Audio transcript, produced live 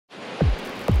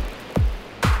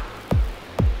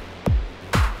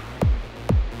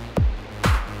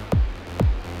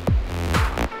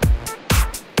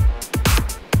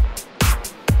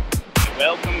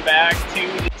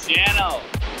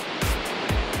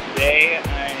Today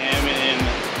I am in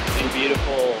a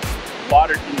beautiful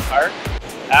Waterton Park.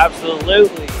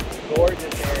 Absolutely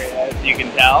gorgeous area, as you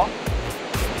can tell.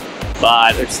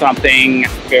 But there's something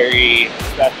very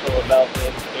special about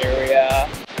this area.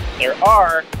 There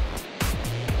are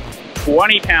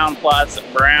 20-pound plus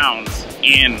browns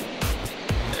in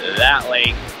that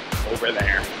lake over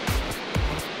there.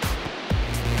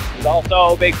 There's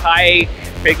also big Kayak,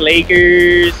 big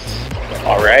LAKERs.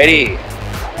 Alrighty,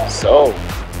 so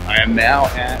I am now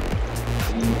at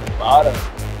the bottom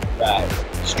of that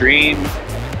stream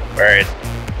where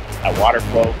a water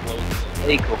flow flows to the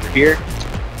lake over here.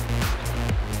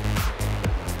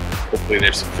 Hopefully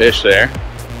there's some fish there.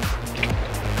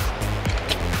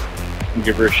 I'll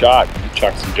give her a shot.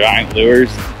 Chuck some giant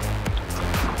lures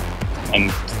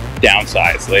and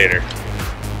downsize later.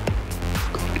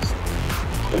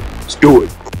 Let's do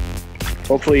it.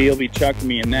 Hopefully you'll be chucking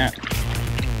me in that.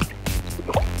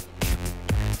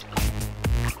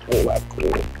 Oh, that's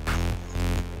cool.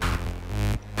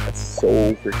 That's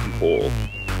so freaking cool.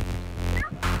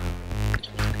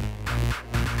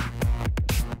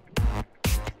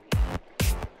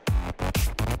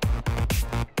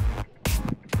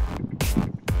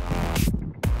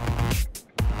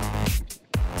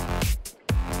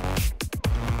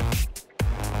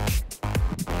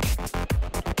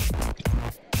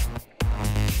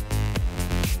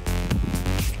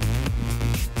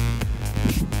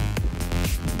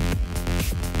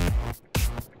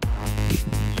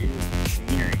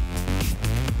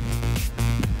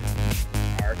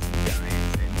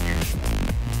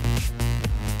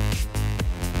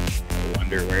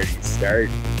 Where do you start?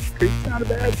 Creek's not a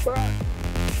bad spot.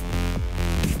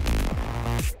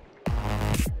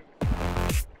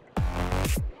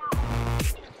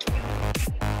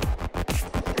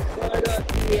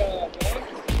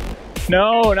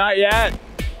 No, not yet.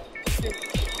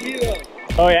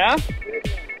 Oh yeah?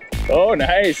 Oh,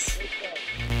 nice.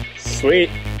 Sweet.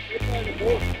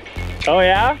 Oh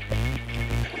yeah?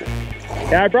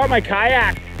 Yeah, I brought my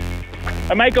kayak.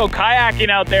 I might go kayaking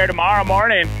out there tomorrow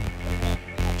morning.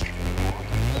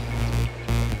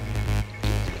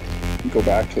 Go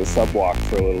back to the sub walk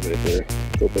for a little bit there.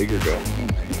 Go big or go.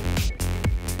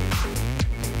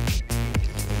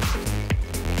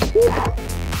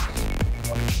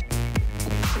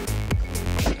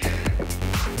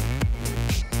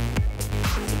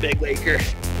 It's a big LAKER.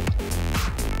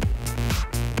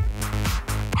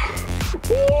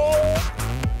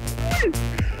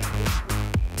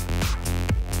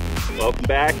 Welcome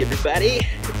back, everybody.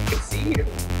 As you can see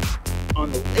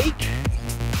on the lake.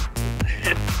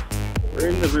 We're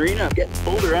in the marina. I'm getting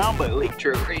pulled around by a lake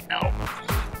trout right now.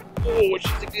 Oh,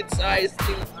 she's a good size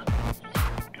too.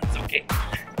 That's okay.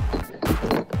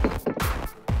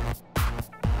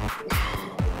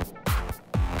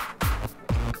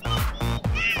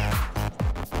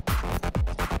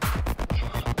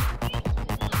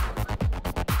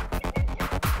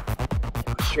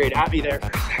 Straight at me there for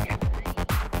a second.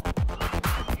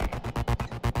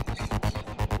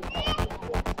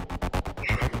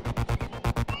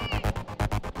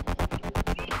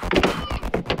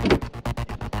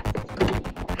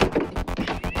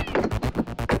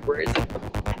 Where is it?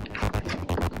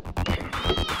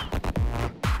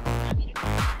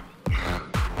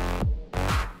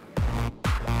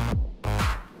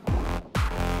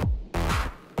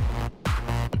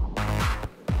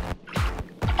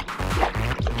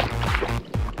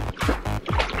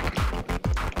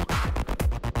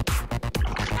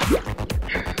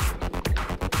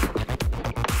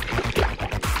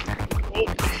 Oh,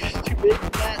 it's too big for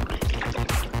that.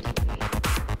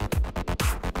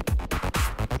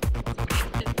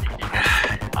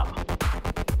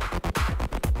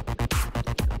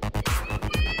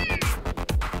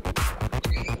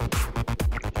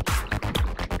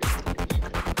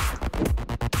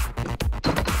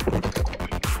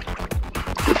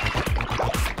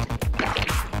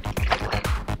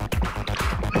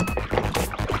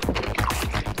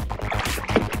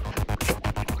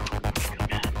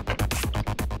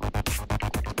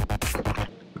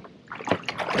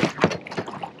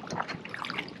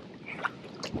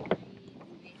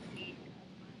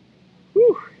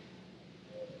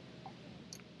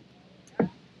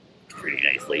 Pretty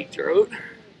nice lake trout.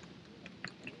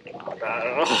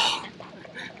 Oh,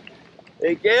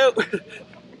 thank you. I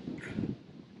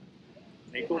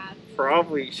think we'll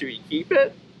probably, should we keep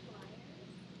it?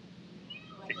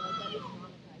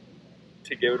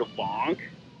 To give it a bonk?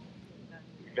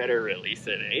 We better release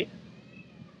it, eh?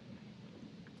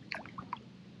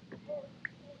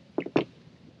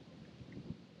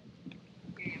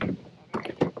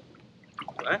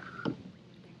 What?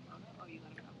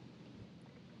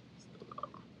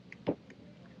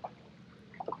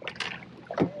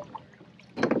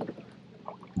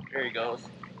 There he goes.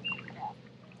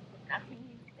 I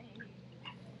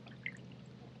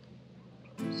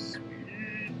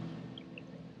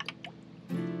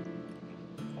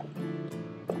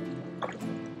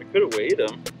could have weighed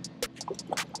him.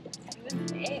 He was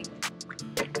big.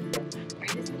 We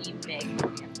just need big.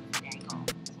 Dangle.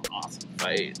 Awesome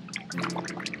fight.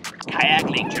 Kayak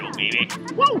link show, baby.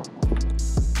 Woo!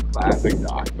 Classic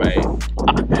dock bite.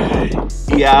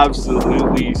 He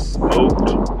absolutely smoked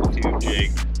the tube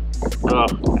jig. Oh.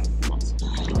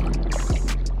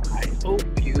 I hope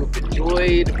you've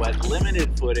enjoyed what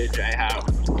limited footage I have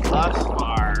thus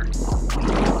far.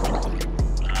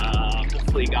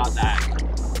 Hopefully got that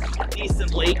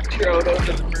decent lake trout out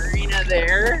of the marina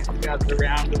there. Got the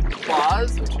round of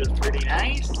applause, which was pretty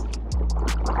nice.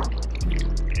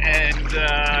 And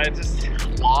I just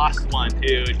lost one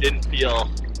too. It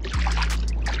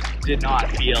did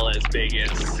not feel as big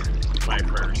as my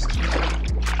first.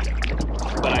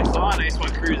 But I saw a nice one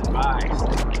cruising by.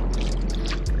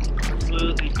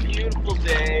 Absolutely beautiful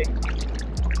day.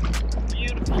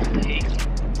 Beautiful lake.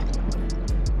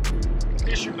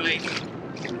 Fisher bite.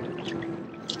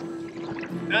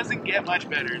 Doesn't get much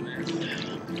better than this.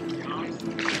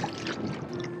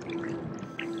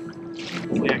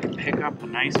 Hopefully I can pick up a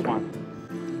nice one.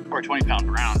 Or a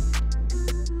 20-pound round.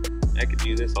 I could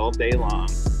do this all day long.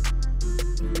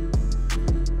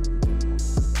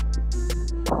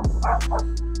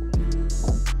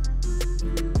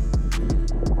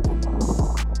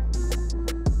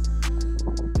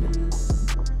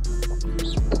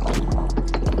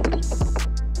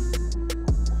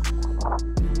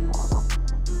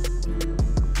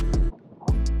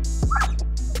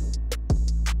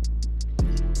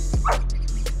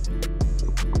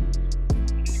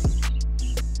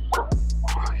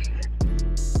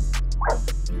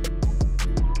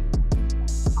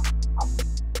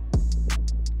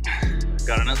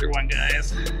 Got another one,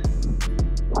 guys. He's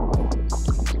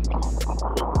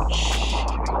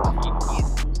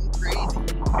crazy.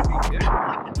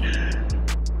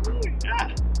 Oh yeah.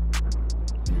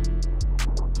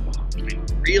 My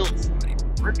reel's not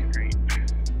working right.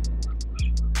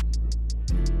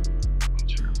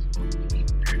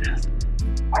 There it is.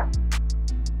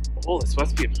 Oh, this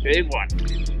must be a big one.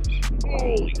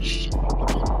 Holy shit.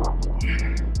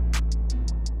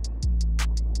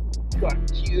 Got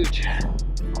huge.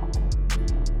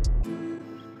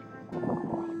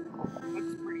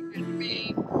 Looks pretty good to me.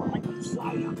 Like the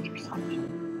side up or something.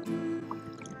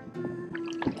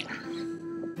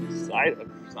 Side up or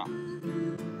something.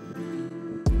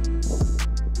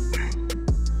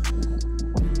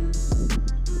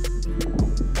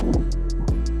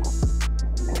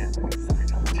 Yeah,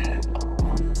 side up.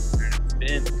 And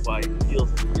it's been why it feels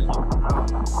like you're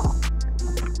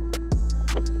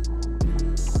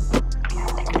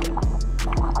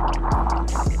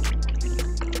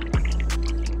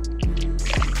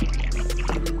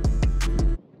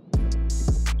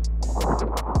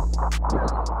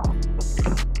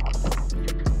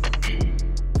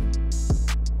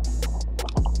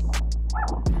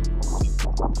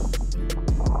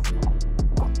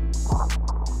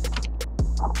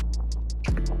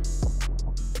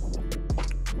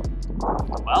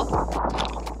well,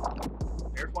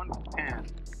 there's one for 10.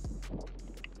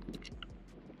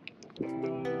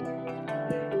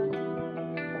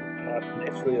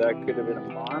 Initially, that could have been a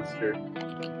monster.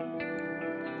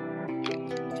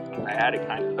 I had it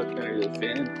kind of hooked under the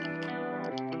fin.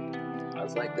 I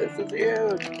was like, this is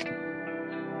huge.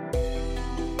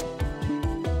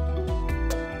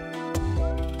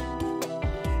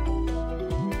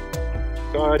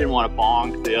 So I didn't want to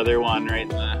bonk the other one right in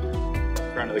the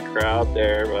front of the crowd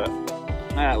there, but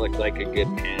that looked like a good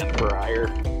pan fryer.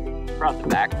 Brought the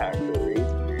backpack for a reason.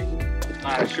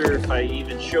 Not sure if I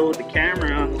even showed the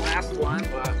camera on the last one,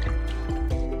 but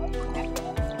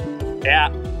yeah.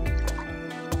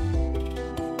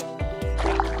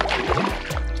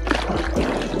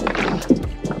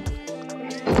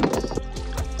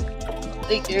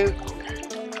 Thank you.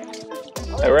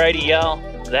 Alrighty, y'all.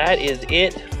 That is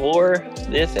it for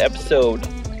this episode.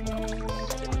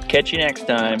 Catch you next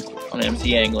time on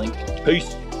MC Angling.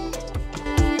 Peace.